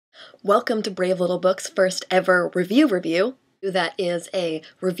Welcome to Brave Little Book's first ever review. That is a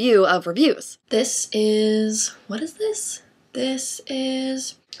review of reviews. What is this? This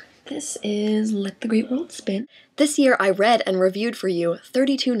is Let the Great World Spin. This year I read and reviewed for you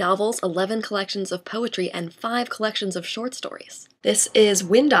 32 novels, 11 collections of poetry, and 5 collections of short stories. This is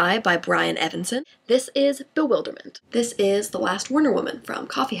Wind Eye by Brian Evenson. This is Bewilderment. This is The Last Warner Woman from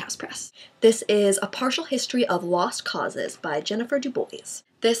Coffee House Press. This is A Partial History of Lost Causes by Jennifer Du Bois.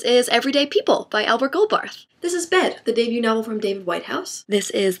 This is Everyday People by Albert Goldbarth. This is Bed, the debut novel from David Whitehouse. This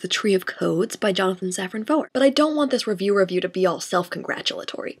is The Tree of Codes by Jonathan Safran Foer. But I don't want this review to be all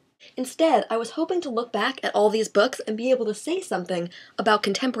self-congratulatory. Instead, I was hoping to look back at all these books and be able to say something about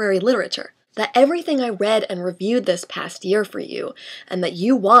contemporary literature. That everything I read and reviewed this past year for you, and that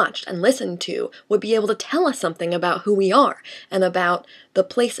you watched and listened to, would be able to tell us something about who we are, and about the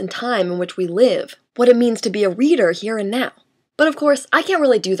place and time in which we live, what it means to be a reader here and now. But of course, I can't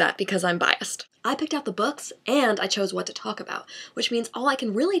really do that because I'm biased. I picked out the books, and I chose what to talk about, which means all I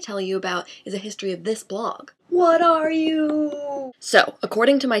can really tell you about is a history of this blog. What are you? So,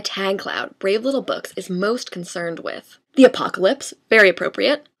 according to my tag cloud, Brave Little Books is most concerned with the apocalypse, very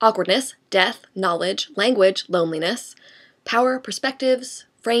appropriate, awkwardness, death, knowledge, language, loneliness, power, perspectives,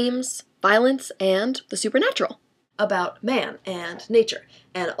 frames, violence, and the supernatural. About man and nature,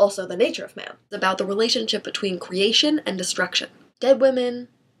 and also the nature of man. It's about the relationship between creation and destruction. Dead women,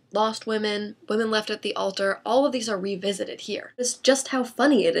 lost women, women left at the altar, all of these are revisited here. It's just how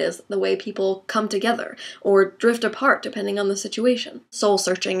funny it is the way people come together, or drift apart depending on the situation.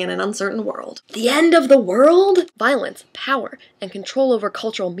 Soul-searching in an uncertain world. The end of the world? Violence, power, and control over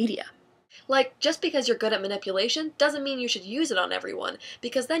cultural media. Like, just because you're good at manipulation doesn't mean you should use it on everyone,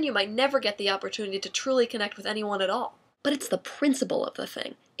 because then you might never get the opportunity to truly connect with anyone at all. But it's the principle of the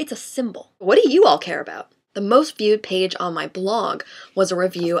thing. It's a symbol. What do you all care about? The most viewed page on my blog was a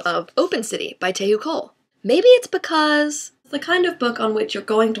review of Open City by Teju Cole. Maybe it's because it's the kind of book on which you're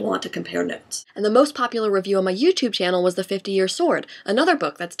going to want to compare notes. And the most popular review on my YouTube channel was The 50-Year Sword, another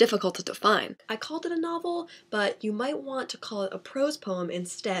book that's difficult to define. I called it a novel, but you might want to call it a prose poem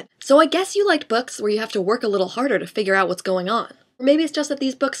instead. So I guess you liked books where you have to work a little harder to figure out what's going on. Or maybe it's just that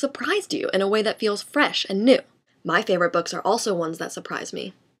these books surprised you in a way that feels fresh and new. My favorite books are also ones that surprise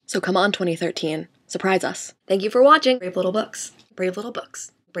me. So come on, 2013. Surprise us. Thank you for watching Brave Little Books. Brave Little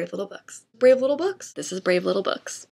Books. Brave Little Books. Brave Little Books. This is Brave Little Books.